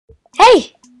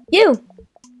Hey, you!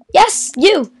 Yes,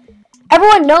 you!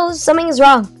 Everyone knows something is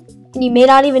wrong, and you may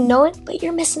not even know it, but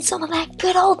you're missing some of that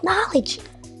good old knowledge.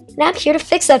 And I'm here to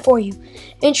fix that for you.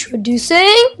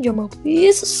 Introducing, drumroll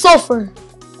please, Sulfur.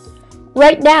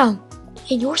 Right now,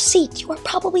 in your seat, you are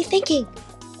probably thinking,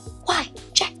 why?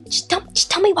 Jack, just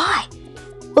tell me why.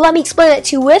 Well, let me explain it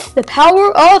to you with the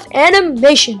power of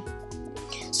animation.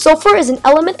 Sulfur is an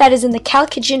element that is in the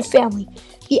chalcogen family.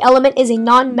 The element is a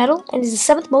non-metal and is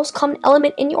the 7th most common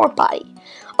element in your body.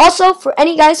 Also, for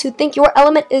any guys who think your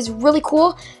element is really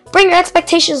cool, bring your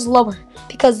expectations lower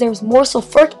because there's more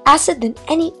sulfuric acid than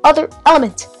any other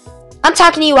element. I'm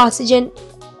talking to you, oxygen,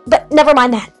 but never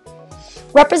mind that.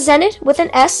 Represented with an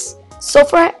S,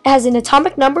 sulfur has an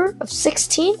atomic number of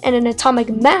 16 and an atomic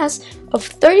mass of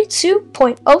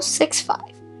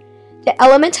 32.065. The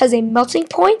element has a melting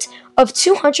point of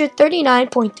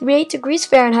 239.38 degrees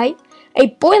Fahrenheit, a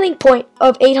boiling point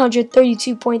of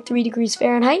 832.3 degrees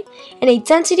Fahrenheit, and a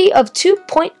density of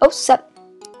 2.07.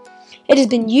 It has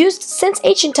been used since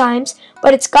ancient times,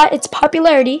 but it's got its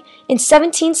popularity in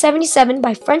 1777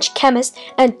 by French chemist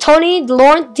Antoine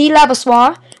Laurent de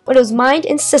Lavoisier when it was mined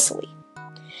in Sicily.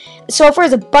 Sulfur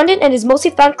is abundant and is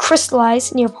mostly found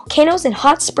crystallized near volcanoes and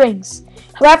hot springs.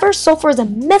 However, sulfur is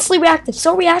immensely reactive,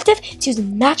 so reactive it's used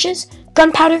in matches,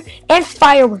 gunpowder, and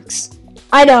fireworks.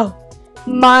 I know,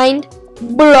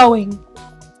 mind-blowing.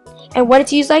 And when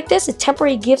it's used like this, it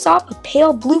temporarily gives off a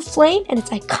pale blue flame and its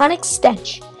iconic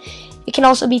stench. It can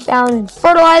also be found in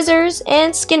fertilizers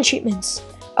and skin treatments.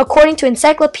 According to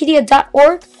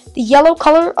encyclopedia.org, the yellow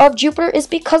color of Jupiter is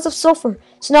because of sulfur,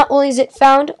 so not only is it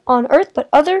found on Earth, but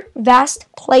other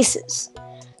vast places.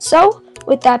 So,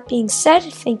 with that being said,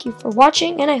 thank you for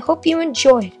watching, and I hope you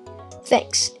enjoyed.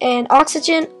 Thanks. And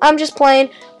Oxygen, I'm just playing.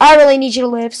 I really need you to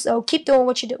live, so keep doing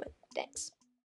what you're doing. Thanks.